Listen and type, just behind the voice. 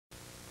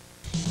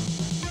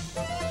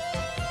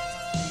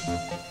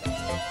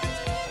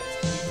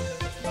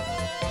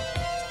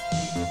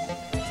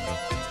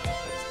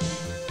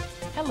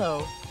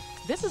Hello,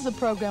 this is a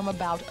program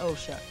about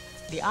OSHA,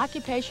 the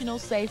Occupational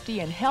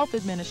Safety and Health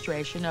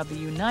Administration of the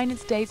United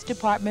States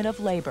Department of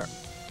Labor.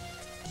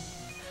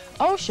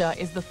 OSHA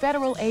is the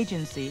federal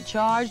agency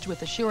charged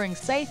with assuring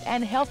safe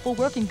and healthful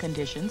working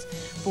conditions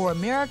for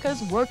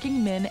America's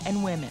working men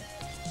and women.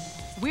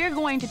 We're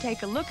going to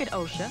take a look at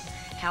OSHA,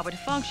 how it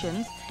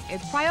functions,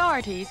 its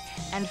priorities,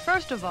 and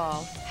first of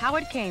all, how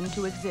it came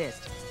to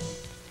exist.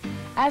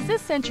 As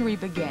this century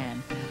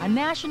began, a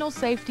national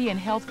safety and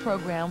health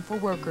program for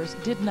workers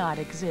did not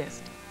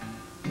exist.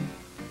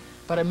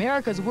 But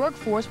America's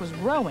workforce was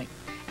growing,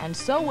 and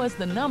so was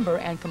the number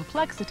and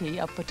complexity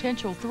of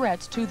potential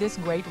threats to this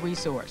great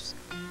resource.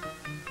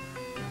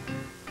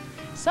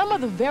 Some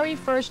of the very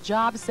first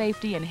job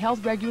safety and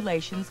health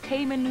regulations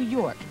came in New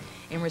York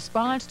in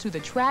response to the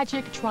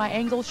tragic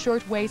Triangle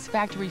Shirtwaist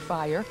Factory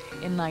fire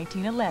in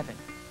 1911.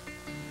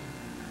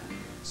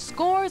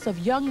 Scores of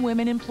young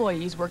women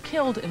employees were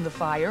killed in the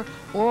fire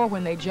or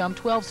when they jumped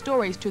 12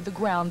 stories to the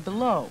ground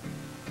below.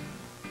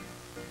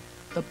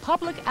 The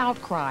public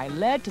outcry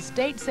led to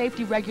state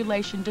safety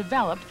regulation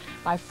developed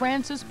by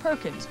Frances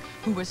Perkins,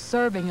 who was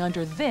serving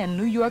under then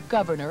New York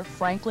Governor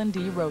Franklin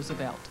D.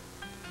 Roosevelt.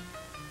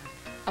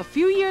 A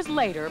few years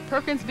later,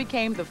 Perkins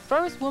became the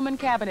first woman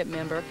cabinet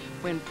member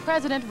when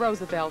President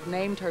Roosevelt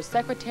named her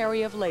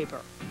Secretary of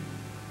Labor.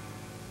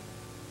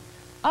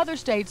 Other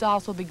states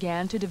also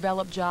began to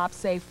develop job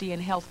safety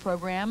and health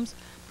programs,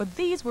 but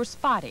these were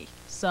spotty,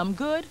 some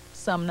good,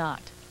 some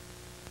not.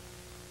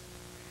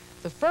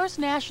 The first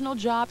national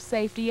job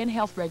safety and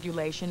health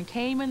regulation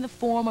came in the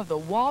form of the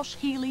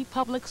Walsh-Healey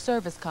Public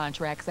Service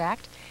Contracts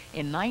Act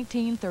in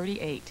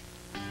 1938.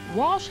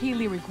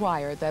 Walsh-Healey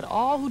required that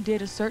all who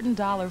did a certain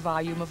dollar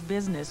volume of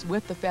business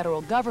with the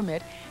federal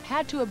government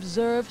had to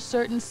observe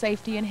certain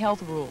safety and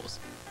health rules.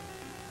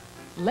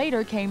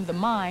 Later came the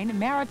mine,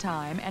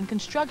 maritime, and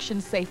construction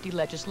safety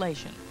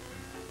legislation.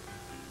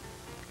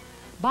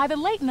 By the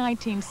late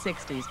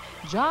 1960s,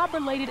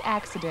 job-related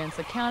accidents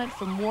accounted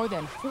for more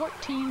than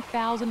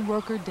 14,000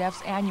 worker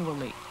deaths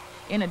annually.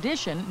 In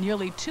addition,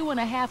 nearly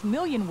 2.5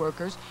 million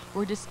workers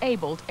were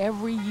disabled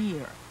every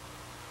year.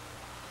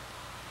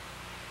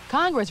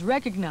 Congress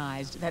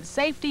recognized that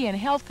safety and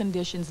health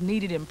conditions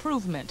needed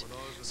improvement,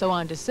 so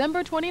on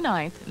December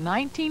 29,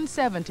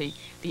 1970,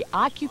 the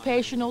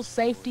Occupational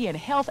Safety and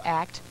Health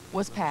Act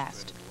was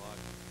passed.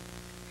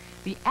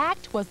 The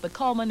act was the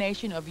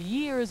culmination of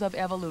years of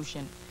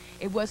evolution.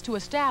 It was to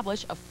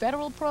establish a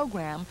federal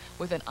program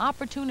with an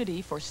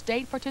opportunity for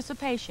state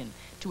participation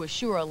to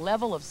assure a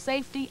level of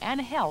safety and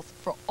health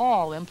for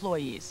all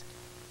employees.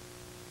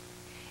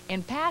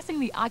 In passing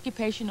the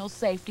Occupational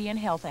Safety and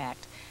Health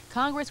Act,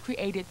 Congress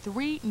created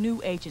 3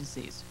 new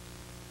agencies.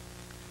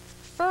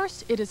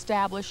 First, it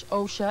established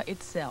OSHA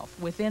itself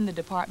within the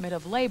Department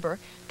of Labor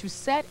to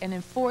set and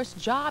enforce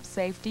job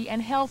safety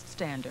and health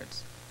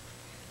standards.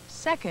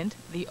 Second,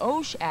 the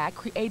OSHA Act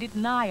created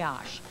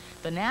NIOSH,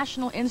 the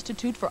National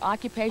Institute for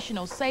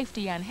Occupational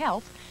Safety and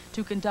Health,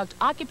 to conduct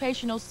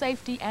occupational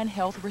safety and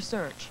health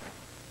research.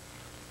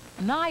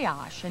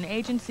 NIOSH, an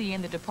agency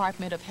in the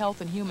Department of Health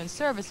and Human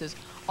Services,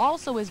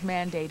 also is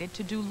mandated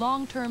to do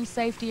long-term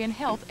safety and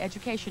health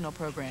educational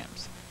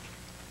programs.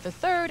 The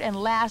third and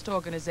last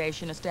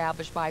organization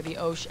established by the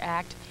OSHA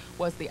Act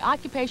was the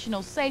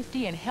Occupational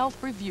Safety and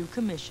Health Review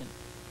Commission.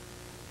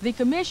 The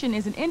Commission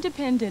is an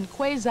independent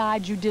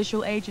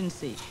quasi-judicial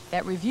agency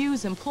that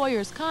reviews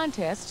employers'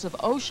 contests of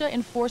OSHA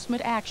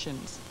enforcement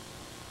actions.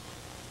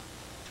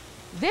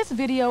 This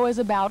video is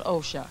about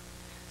OSHA,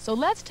 so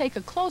let's take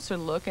a closer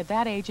look at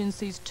that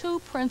agency's 2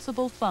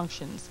 principal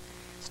functions: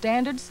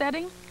 standard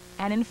setting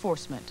and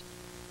enforcement.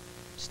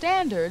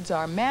 Standards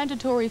are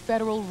mandatory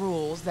federal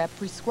rules that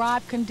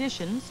prescribe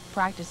conditions,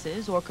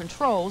 practices, or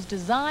controls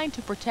designed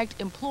to protect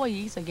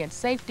employees against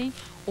safety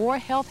or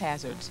health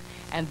hazards,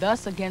 and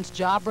thus against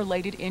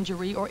job-related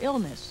injury or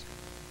illness.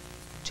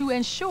 To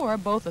ensure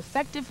both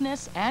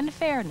effectiveness and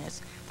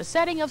fairness, the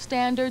setting of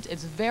standards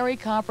is very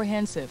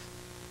comprehensive.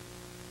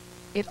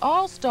 It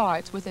all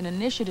starts with an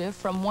initiative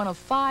from one of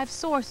 5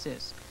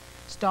 sources,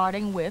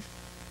 starting with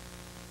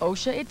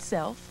OSHA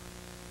itself,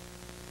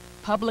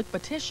 public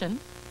petition,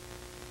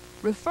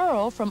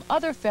 referral from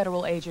other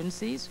federal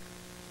agencies,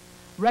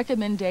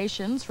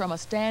 recommendations from a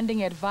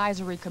standing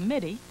advisory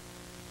committee,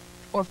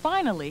 or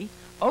finally,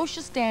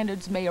 OSHA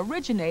standards may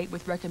originate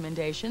with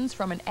recommendations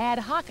from an ad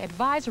hoc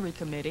advisory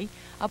committee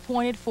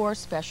appointed for a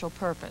special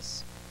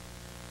purpose.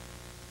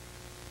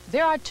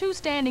 There are 2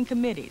 standing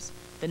committees,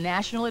 the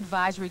National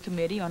Advisory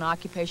Committee on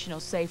Occupational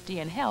Safety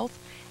and Health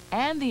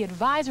and the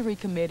Advisory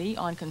Committee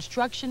on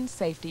Construction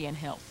Safety and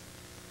Health.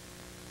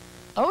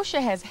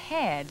 OSHA has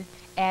had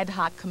ad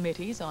hoc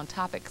committees on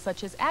topics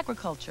such as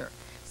agriculture,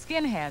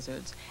 skin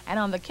hazards, and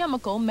on the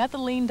chemical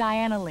methylene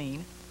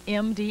dianiline,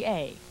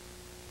 MDA.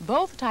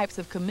 Both types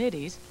of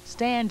committees,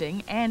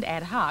 standing and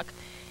ad hoc,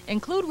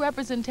 include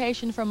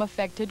representation from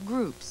affected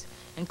groups,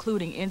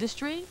 including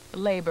industry,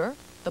 labor,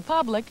 the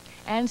public,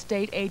 and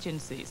state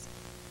agencies.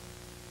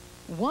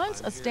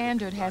 Once a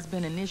standard has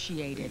been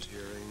initiated,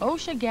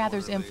 OSHA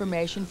gathers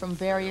information from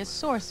various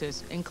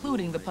sources,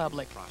 including the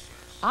public.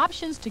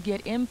 Options to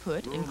get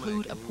input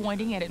include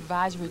appointing an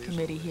advisory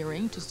committee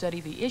hearing to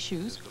study the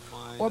issues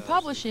or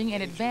publishing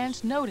an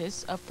advance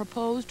notice of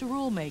proposed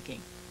rulemaking.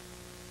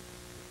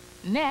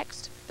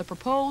 Next, the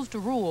proposed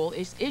rule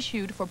is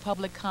issued for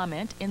public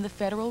comment in the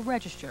Federal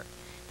Register,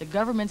 the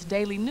government's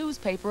daily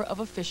newspaper of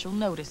official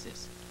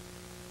notices.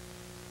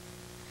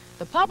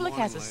 The public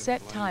has a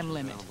set time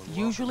limit,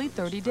 usually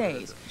 30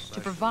 days,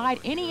 to provide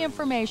any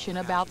information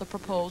about the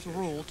proposed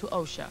rule to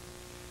OSHA.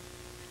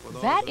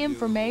 That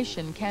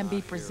information can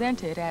be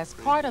presented as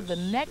part of the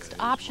next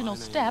optional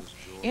step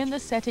in the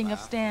setting of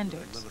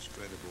standards.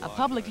 A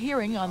public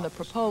hearing on the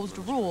proposed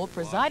rule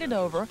presided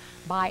over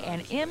by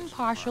an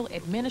impartial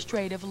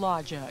administrative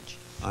law judge.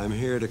 I'm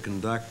here to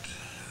conduct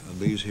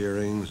these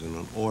hearings in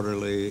an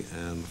orderly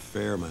and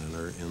fair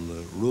manner in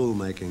the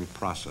rulemaking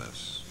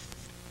process.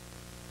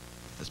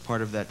 As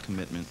part of that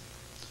commitment,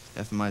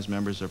 FMI's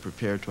members are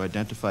prepared to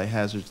identify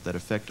hazards that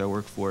affect our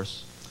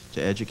workforce,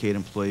 to educate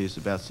employees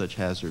about such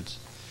hazards,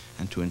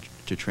 and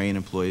to train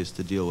employees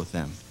to deal with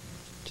them.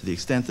 To the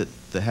extent that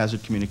the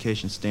Hazard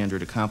Communication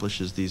Standard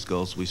accomplishes these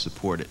goals, we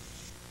support it.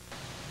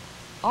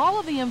 All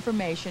of the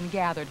information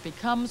gathered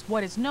becomes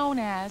what is known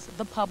as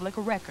the public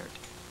record.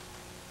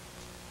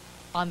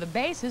 On the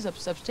basis of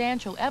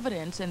substantial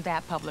evidence in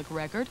that public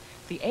record,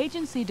 the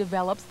agency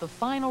develops the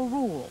final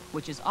rule,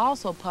 which is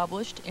also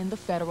published in the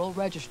Federal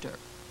Register.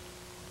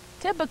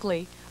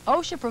 Typically,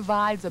 OSHA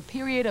provides a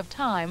period of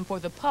time for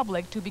the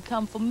public to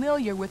become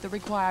familiar with the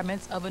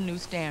requirements of a new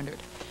standard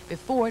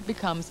before it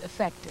becomes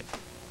effective.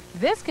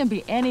 This can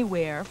be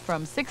anywhere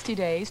from 60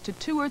 days to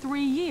 2 or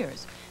 3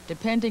 years,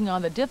 depending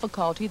on the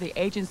difficulty the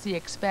agency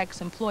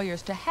expects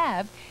employers to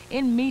have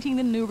in meeting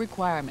the new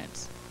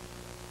requirements.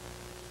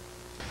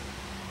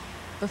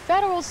 The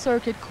Federal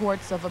Circuit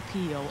Courts of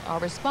Appeal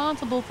are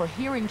responsible for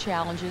hearing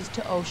challenges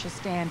to OSHA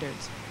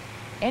standards.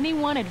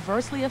 Anyone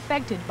adversely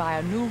affected by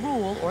a new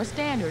rule or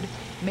standard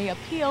may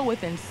appeal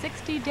within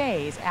 60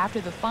 days after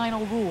the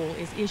final rule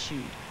is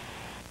issued.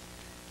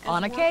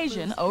 On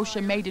occasion,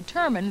 OSHA may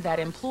determine that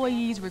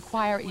employees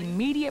require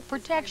immediate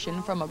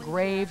protection from a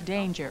grave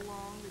danger.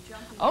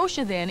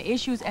 OSHA then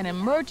issues an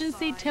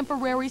Emergency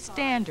Temporary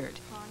Standard,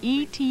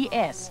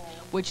 ETS,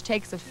 which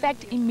takes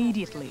effect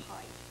immediately.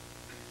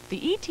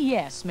 The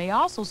ETS may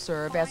also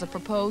serve as a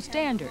proposed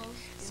standard,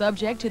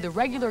 subject to the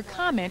regular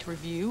comment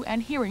review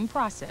and hearing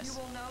process.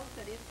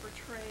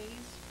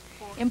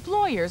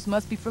 Employers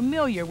must be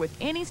familiar with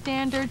any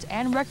standards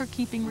and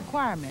record-keeping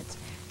requirements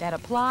that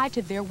apply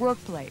to their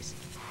workplace,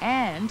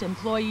 and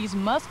employees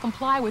must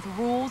comply with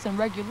rules and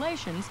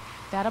regulations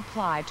that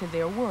apply to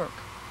their work.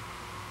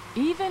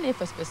 Even if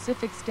a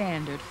specific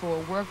standard for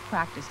a work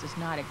practice does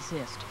not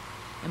exist,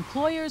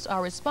 employers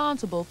are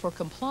responsible for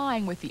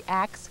complying with the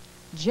Act's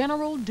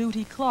General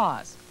Duty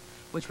Clause,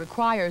 which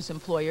requires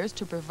employers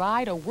to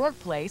provide a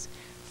workplace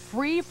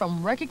free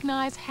from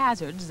recognized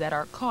hazards that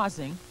are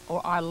causing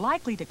or are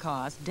likely to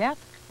cause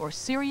death or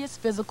serious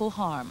physical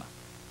harm.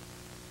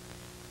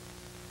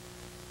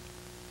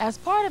 As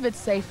part of its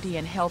safety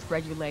and health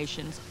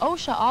regulations,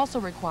 OSHA also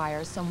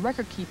requires some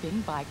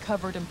record-keeping by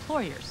covered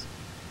employers.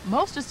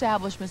 Most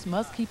establishments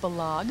must keep a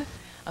log,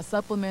 a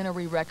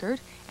supplementary record,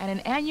 and an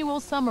annual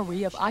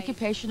summary of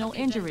occupational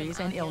injuries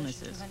and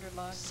illnesses.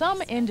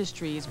 Some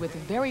industries with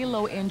very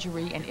low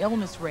injury and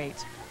illness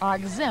rates are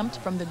exempt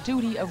from the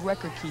duty of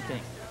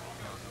record-keeping.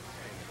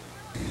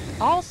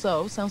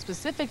 Also, some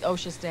specific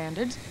OSHA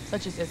standards,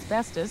 such as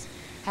asbestos,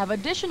 have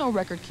additional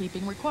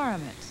record-keeping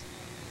requirements.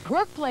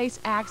 Workplace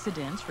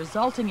accidents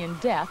resulting in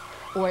death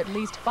or at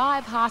least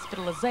 5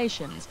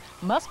 hospitalizations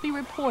must be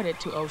reported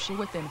to OSHA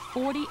within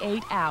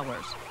 48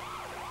 hours.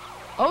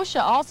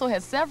 OSHA also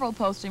has several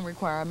posting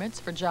requirements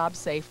for job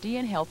safety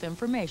and health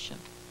information.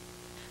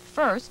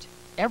 First,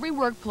 every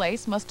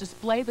workplace must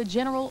display the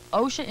general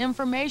OSHA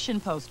information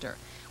poster,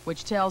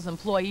 which tells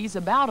employees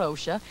about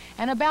OSHA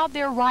and about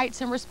their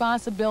rights and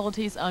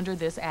responsibilities under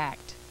this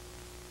Act.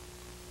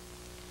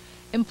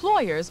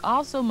 Employers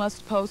also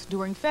must post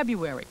during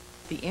February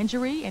the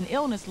injury and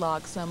illness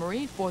log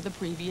summary for the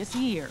previous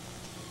year.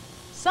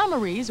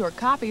 Summaries or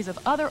copies of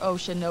other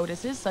OSHA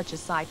notices, such as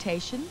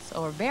citations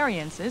or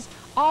variances,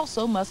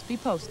 also must be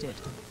posted.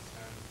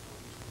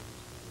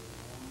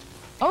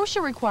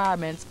 OSHA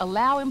requirements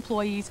allow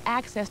employees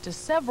access to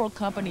several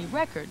company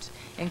records,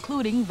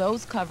 including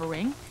those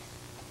covering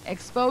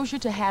exposure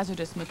to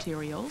hazardous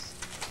materials,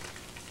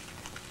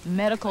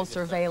 medical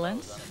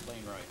surveillance,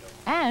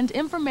 and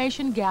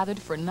information gathered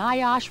for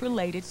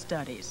NIOSH-related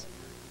studies.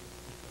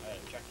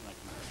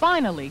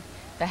 Finally,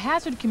 the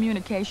Hazard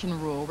Communication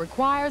Rule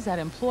requires that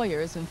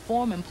employers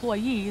inform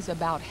employees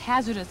about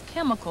hazardous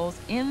chemicals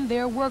in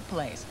their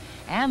workplace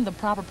and the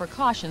proper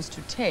precautions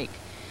to take.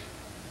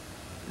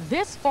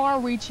 This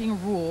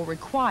far-reaching rule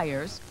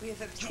requires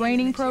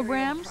training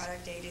programs,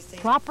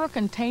 proper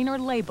container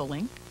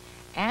labeling,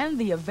 and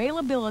the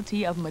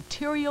availability of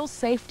material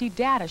safety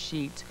data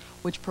sheets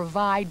which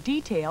provide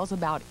details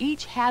about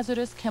each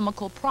hazardous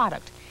chemical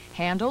product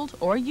handled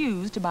or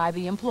used by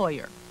the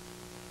employer.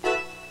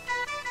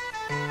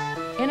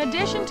 In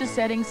addition to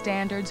setting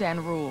standards and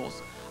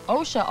rules,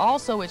 OSHA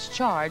also is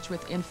charged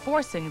with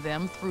enforcing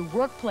them through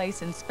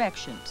workplace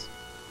inspections.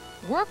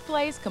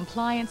 Workplace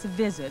compliance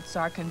visits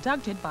are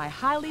conducted by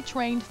highly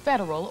trained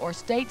federal or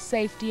state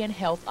safety and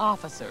health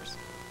officers.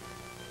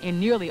 In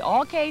nearly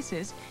all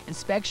cases,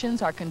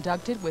 inspections are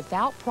conducted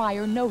without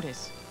prior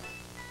notice.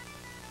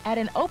 At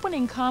an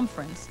opening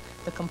conference,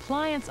 the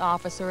compliance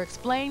officer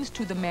explains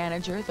to the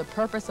manager the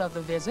purpose of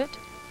the visit,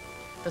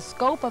 the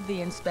scope of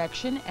the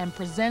inspection, and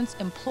presents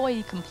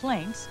employee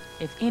complaints,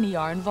 if any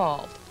are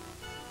involved.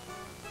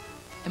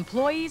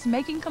 Employees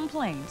making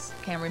complaints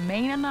can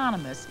remain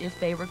anonymous if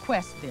they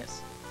request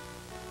this.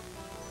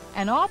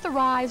 An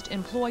authorized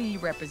employee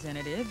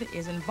representative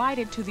is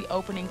invited to the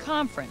opening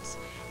conference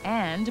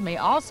and may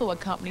also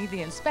accompany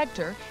the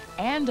inspector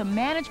and a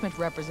management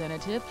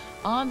representative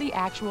on the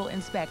actual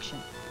inspection.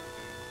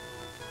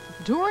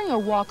 During a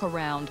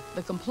walk-around,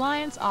 the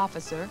compliance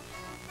officer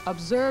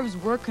observes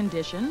work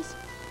conditions,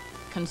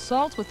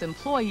 consults with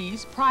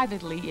employees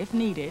privately if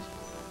needed,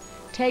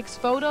 takes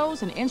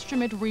photos and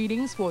instrument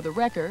readings for the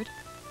record,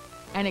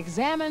 and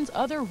examines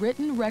other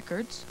written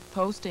records,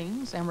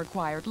 postings, and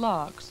required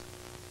logs.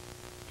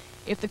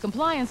 If the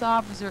compliance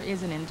officer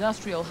is an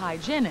industrial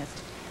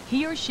hygienist,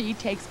 he or she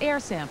takes air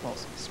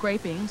samples,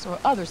 scrapings, or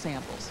other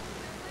samples.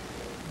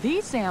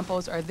 These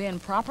samples are then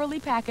properly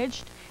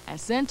packaged and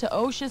sent to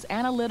OSHA's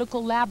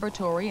analytical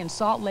laboratory in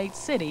Salt Lake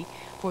City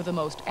for the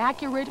most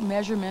accurate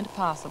measurement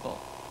possible.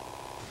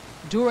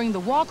 During the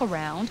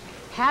walk-around,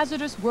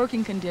 hazardous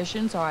working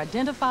conditions are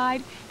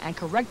identified and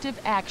corrective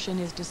action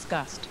is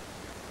discussed.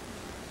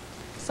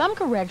 Some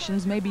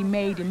corrections may be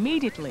made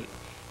immediately,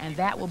 and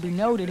that will be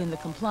noted in the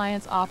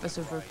compliance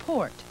officer's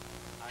report.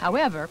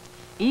 However,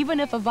 even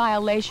if a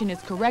violation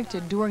is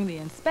corrected during the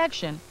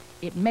inspection,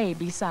 it may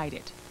be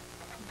cited.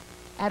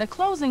 At a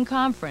closing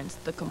conference,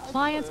 the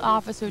compliance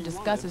officer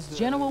discusses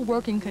general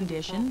working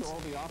conditions,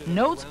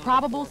 notes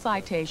probable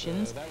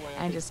citations,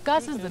 and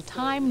discusses the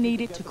time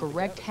needed to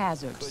correct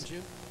hazards.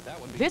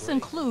 This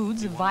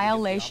includes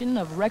violation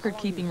of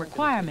record-keeping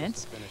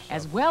requirements,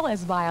 as well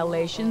as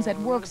violations at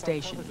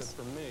workstations.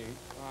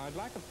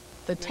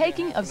 The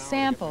taking of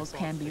samples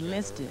can be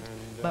listed,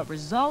 but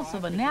results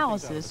of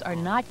analysis are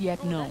not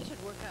yet known.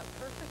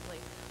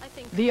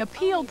 The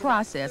appeal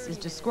process is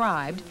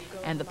described,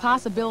 and the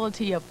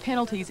possibility of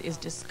penalties is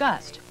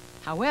discussed.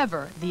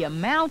 However, the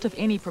amount of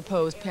any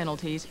proposed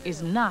penalties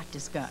is not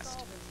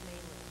discussed.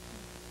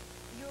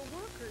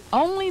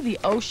 Only the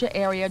OSHA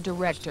area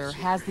director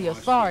has the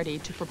authority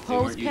to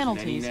propose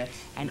penalties,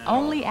 and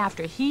only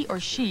after he or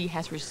she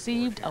has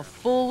received a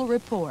full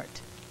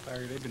report.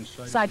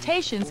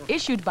 Citations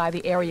issued by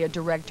the area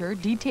director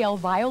detail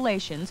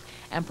violations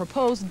and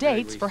propose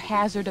dates for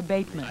hazard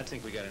abatement.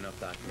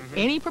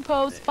 Any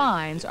proposed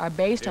fines are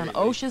based on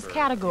OSHA's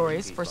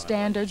categories for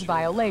standards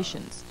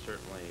violations.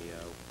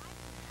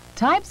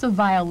 Types of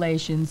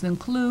violations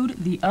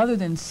include the other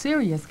than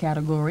serious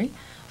category,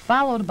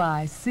 followed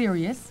by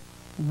serious,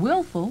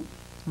 willful,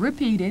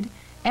 repeated,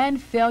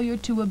 and failure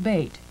to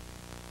abate.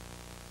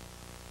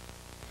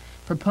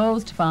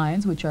 Proposed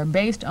fines, which are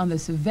based on the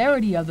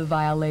severity of the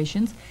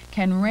violations,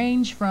 can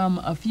range from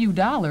a few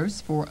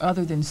dollars for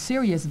other than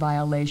serious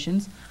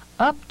violations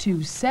up to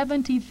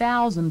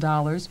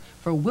 $70,000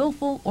 for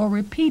willful or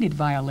repeated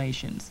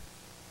violations.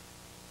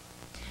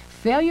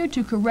 Failure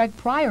to correct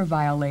prior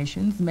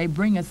violations may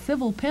bring a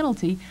civil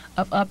penalty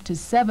of up to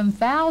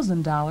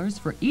 $7,000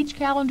 for each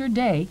calendar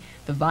day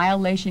the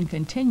violation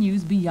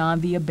continues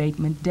beyond the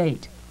abatement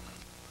date.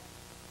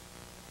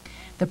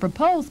 The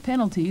proposed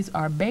penalties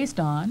are based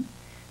on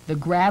the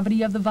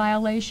gravity of the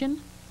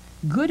violation,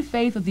 good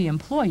faith of the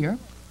employer,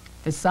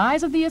 the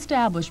size of the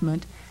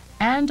establishment,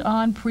 and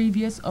on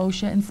previous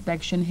OSHA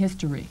inspection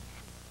history.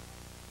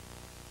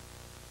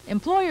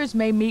 Employers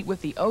may meet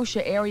with the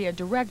OSHA area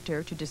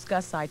director to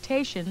discuss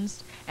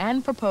citations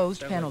and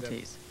proposed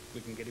penalties.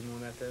 We can get him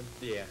on that then?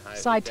 Yeah.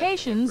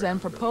 Citations and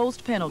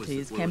proposed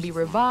penalties can be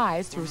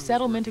revised through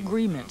settlement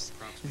agreements,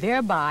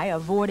 thereby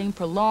avoiding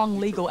prolonged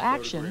legal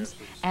actions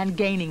and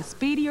gaining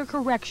speedier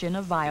correction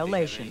of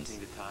violations.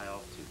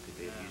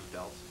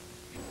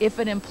 If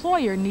an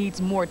employer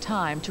needs more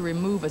time to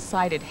remove a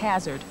cited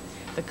hazard,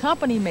 the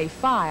company may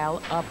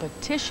file a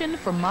petition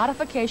for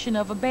modification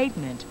of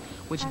abatement,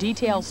 which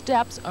details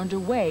steps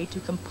underway to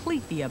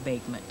complete the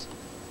abatement.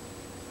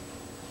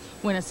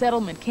 When a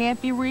settlement can't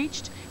be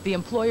reached, the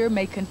employer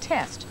may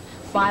contest,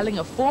 filing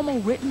a formal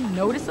written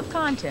notice of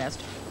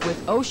contest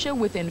with OSHA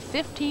within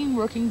 15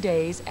 working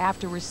days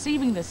after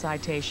receiving the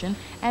citation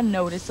and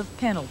notice of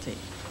penalty.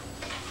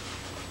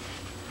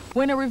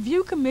 When a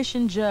review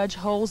commission judge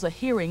holds a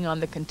hearing on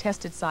the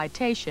contested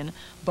citation,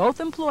 both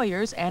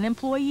employers and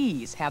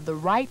employees have the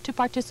right to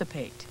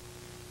participate.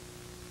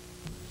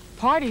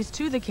 Parties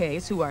to the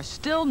case who are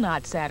still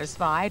not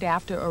satisfied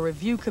after a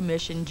review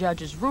commission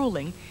judge's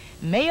ruling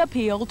may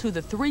appeal to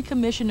the 3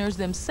 commissioners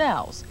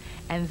themselves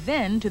and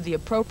then to the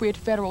appropriate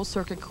Federal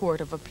Circuit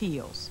Court of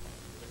Appeals.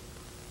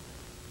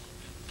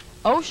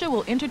 OSHA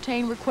will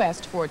entertain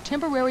requests for a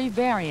temporary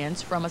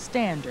variance from a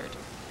standard.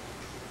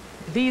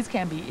 These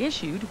can be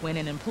issued when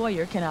an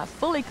employer cannot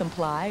fully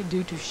comply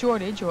due to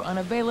shortage or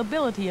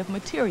unavailability of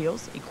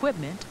materials,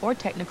 equipment, or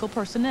technical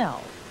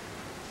personnel.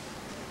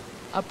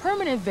 A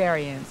permanent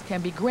variance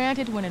can be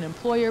granted when an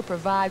employer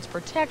provides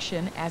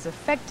protection as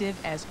effective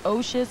as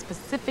OSHA's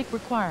specific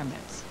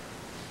requirements.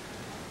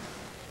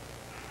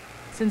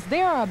 Since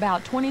there are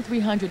about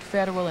 2,300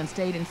 federal and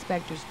state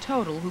inspectors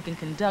total who can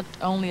conduct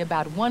only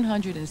about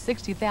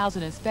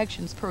 160,000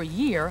 inspections per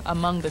year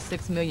among the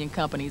 6 million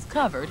companies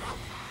covered,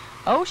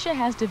 OSHA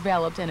has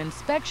developed an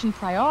inspection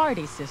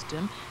priority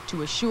system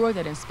to assure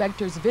that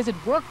inspectors visit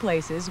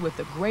workplaces with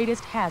the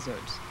greatest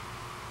hazards.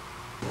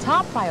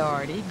 Top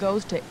priority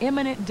goes to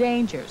imminent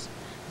dangers,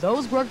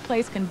 those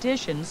workplace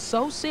conditions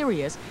so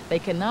serious they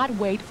cannot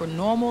wait for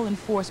normal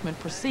enforcement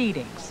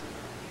proceedings.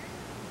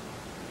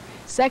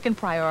 Second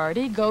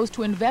priority goes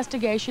to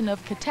investigation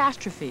of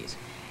catastrophes,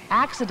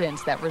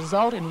 accidents that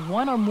result in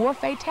 1 or more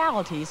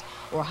fatalities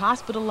or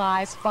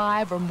hospitalize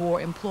 5 or more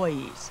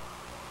employees.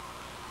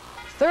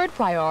 Third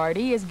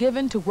priority is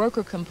given to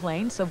worker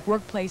complaints of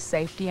workplace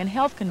safety and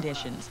health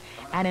conditions,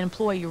 an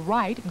employee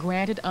right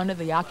granted under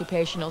the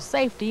Occupational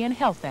Safety and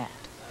Health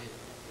Act.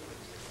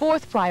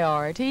 Fourth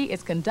priority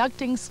is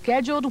conducting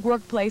scheduled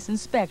workplace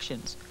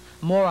inspections.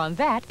 More on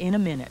that in a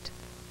minute.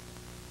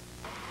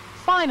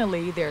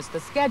 Finally, there's the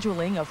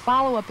scheduling of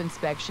follow-up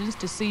inspections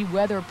to see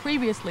whether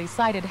previously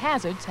cited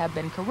hazards have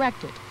been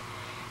corrected.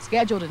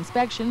 Scheduled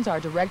inspections are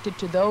directed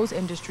to those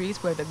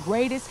industries where the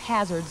greatest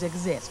hazards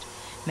exist: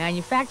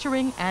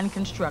 manufacturing and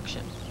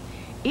construction.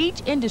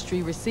 Each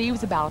industry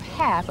receives about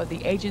half of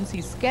the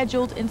agency's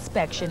scheduled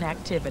inspection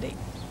activity.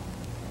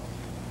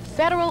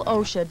 Federal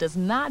OSHA does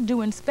not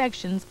do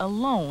inspections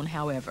alone,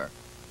 however.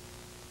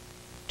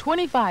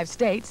 25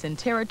 states and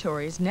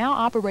territories now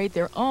operate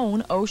their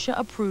own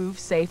OSHA-approved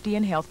safety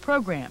and health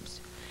programs.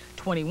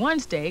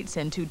 21 states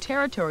and 2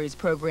 territories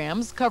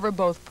programs cover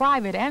both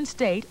private and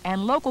state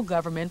and local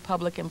government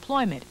public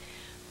employment.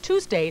 2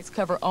 states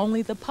cover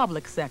only the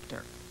public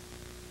sector.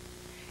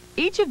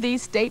 Each of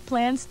these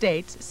state-planned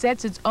states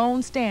sets its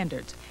own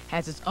standards,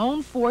 has its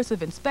own force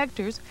of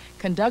inspectors,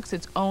 conducts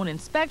its own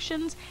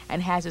inspections,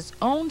 and has its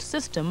own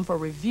system for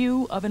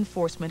review of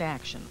enforcement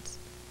actions.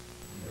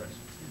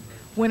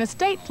 When a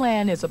state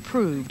plan is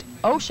approved,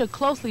 OSHA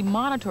closely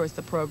monitors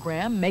the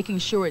program, making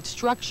sure its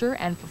structure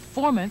and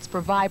performance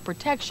provide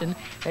protection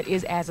that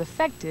is as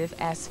effective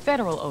as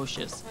federal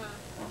OSHA's.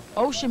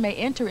 OSHA may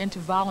enter into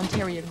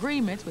voluntary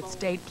agreements with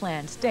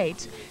state-planned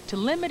states to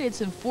limit its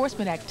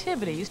enforcement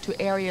activities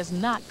to areas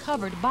not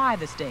covered by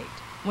the state.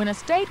 When a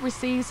state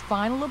receives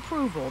final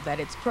approval that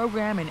its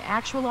program in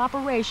actual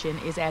operation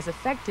is as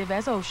effective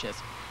as OSHA's,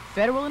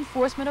 federal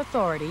enforcement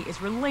authority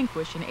is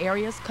relinquished in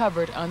areas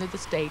covered under the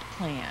state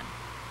plan.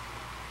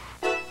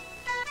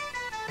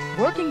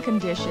 Working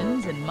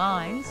conditions in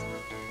mines,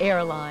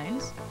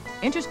 airlines,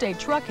 interstate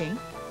trucking,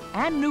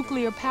 and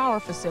nuclear power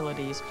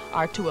facilities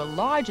are to a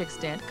large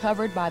extent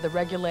covered by the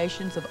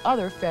regulations of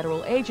other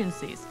federal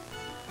agencies.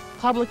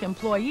 Public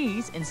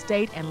employees in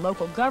state and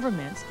local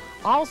governments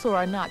also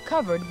are not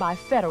covered by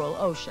federal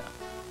OSHA.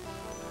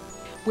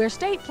 Where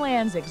state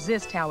plans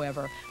exist,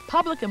 however,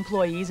 public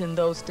employees in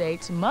those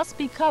states must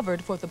be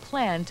covered for the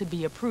plan to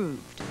be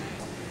approved.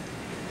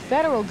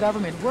 Federal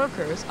government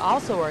workers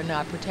also are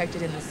not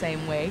protected in the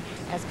same way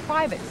as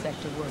private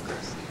sector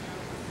workers.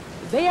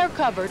 They are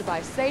covered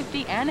by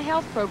safety and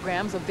health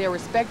programs of their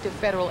respective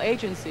federal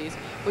agencies,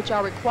 which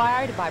are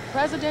required by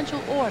presidential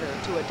order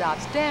to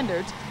adopt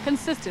standards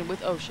consistent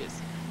with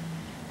OSHA's.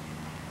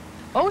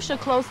 OSHA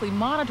closely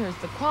monitors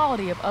the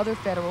quality of other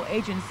federal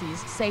agencies'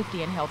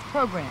 safety and health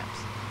programs.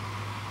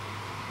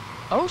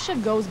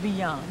 OSHA goes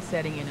beyond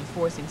setting and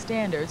enforcing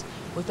standards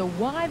with a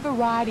wide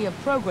variety of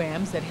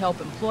programs that help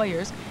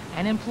employers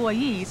and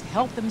employees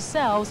help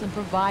themselves in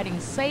providing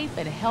safe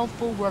and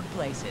healthful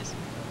workplaces.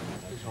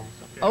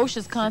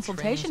 OSHA's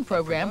consultation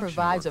program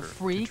provides a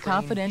free,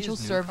 confidential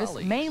service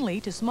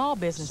mainly to small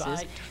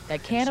businesses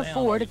that can't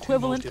afford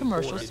equivalent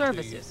commercial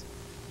services.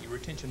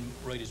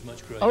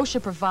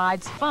 OSHA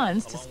provides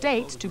funds to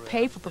states to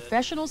pay for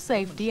professional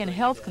safety and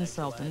health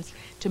consultants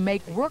to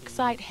make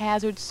worksite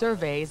hazard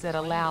surveys that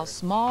allow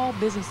small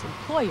business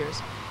employers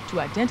to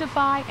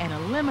identify and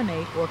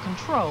eliminate or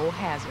control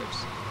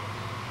hazards.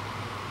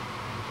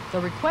 The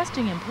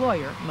requesting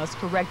employer must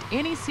correct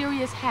any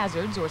serious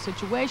hazards or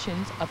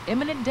situations of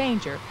imminent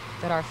danger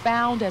that are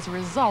found as a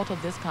result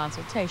of this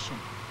consultation.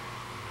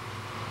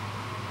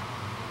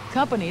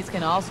 Companies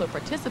can also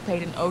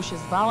participate in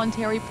OSHA's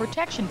voluntary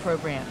protection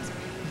programs,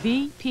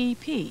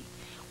 VPP,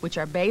 which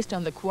are based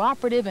on the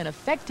cooperative and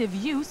effective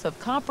use of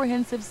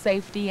comprehensive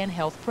safety and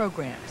health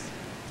programs.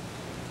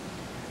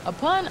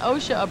 Upon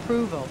OSHA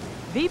approval,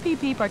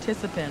 VPP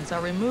participants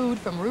are removed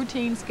from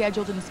routine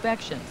scheduled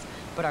inspections,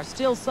 but are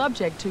still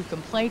subject to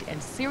complaint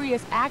and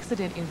serious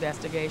accident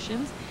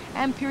investigations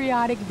and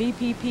periodic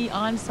VPP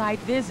on-site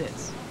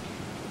visits.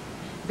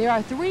 There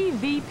are 3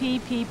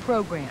 VPP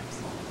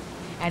programs.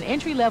 An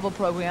entry-level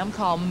program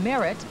called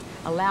Merit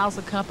allows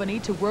a company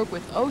to work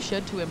with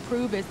OSHA to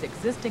improve its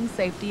existing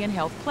safety and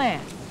health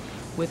plan.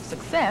 With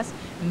success,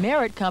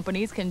 merit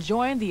companies can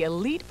join the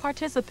elite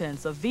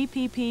participants of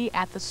VPP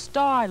at the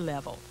STAR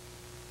level.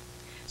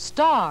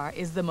 STAR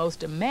is the most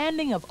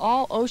demanding of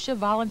all OSHA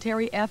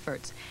voluntary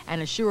efforts and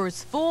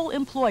assures full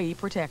employee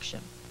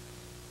protection.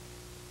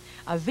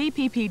 A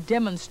VPP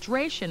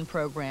demonstration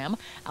program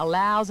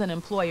allows an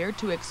employer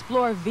to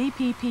explore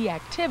VPP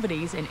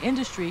activities in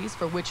industries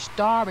for which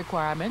STAR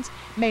requirements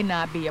may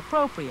not be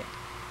appropriate.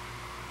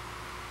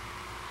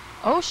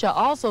 OSHA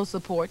also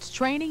supports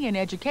training and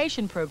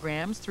education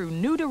programs through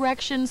New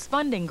Directions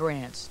funding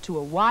grants to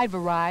a wide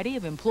variety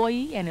of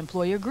employee and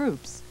employer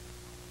groups.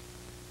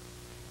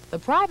 The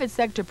private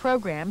sector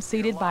programs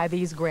seeded by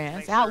these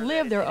grants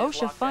outlive their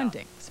OSHA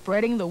funding,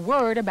 spreading the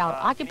word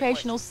about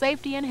occupational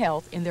safety and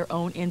health in their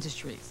own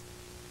industries.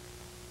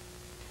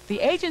 The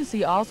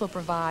agency also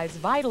provides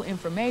vital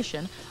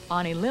information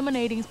on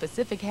eliminating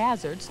specific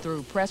hazards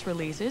through press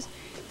releases,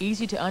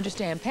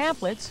 easy-to-understand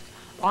pamphlets,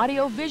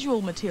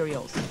 audio-visual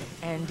materials,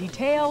 and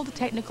detailed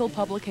technical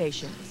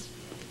publications.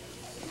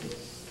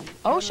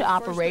 OSHA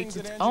operates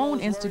its own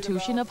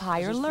institution of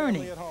higher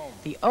learning,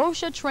 the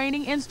OSHA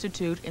Training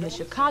Institute in the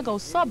Chicago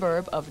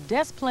suburb of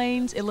Des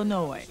Plaines,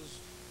 Illinois.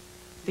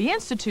 The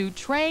institute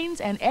trains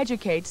and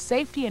educates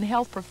safety and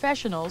health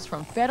professionals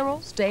from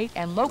federal, state,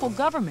 and local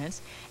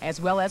governments,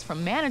 as well as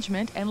from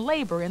management and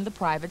labor in the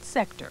private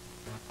sector.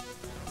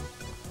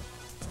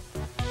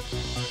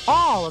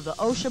 All of the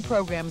OSHA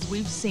programs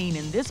we've seen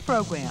in this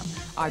program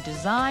are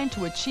designed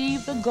to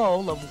achieve the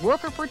goal of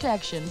worker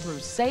protection through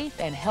safe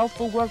and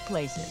healthful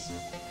workplaces.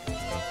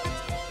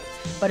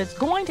 But it's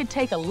going to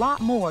take a lot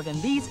more than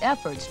these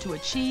efforts to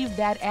achieve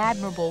that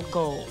admirable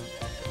goal.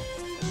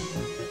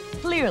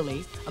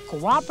 Clearly, a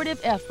cooperative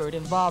effort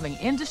involving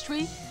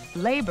industry,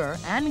 labor,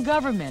 and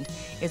government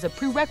is a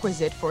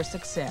prerequisite for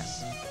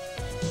success.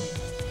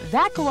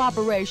 That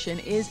cooperation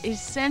is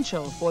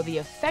essential for the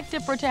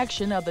effective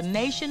protection of the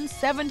nation's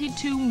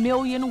 72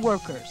 million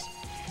workers.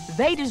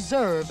 They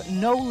deserve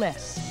no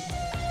less.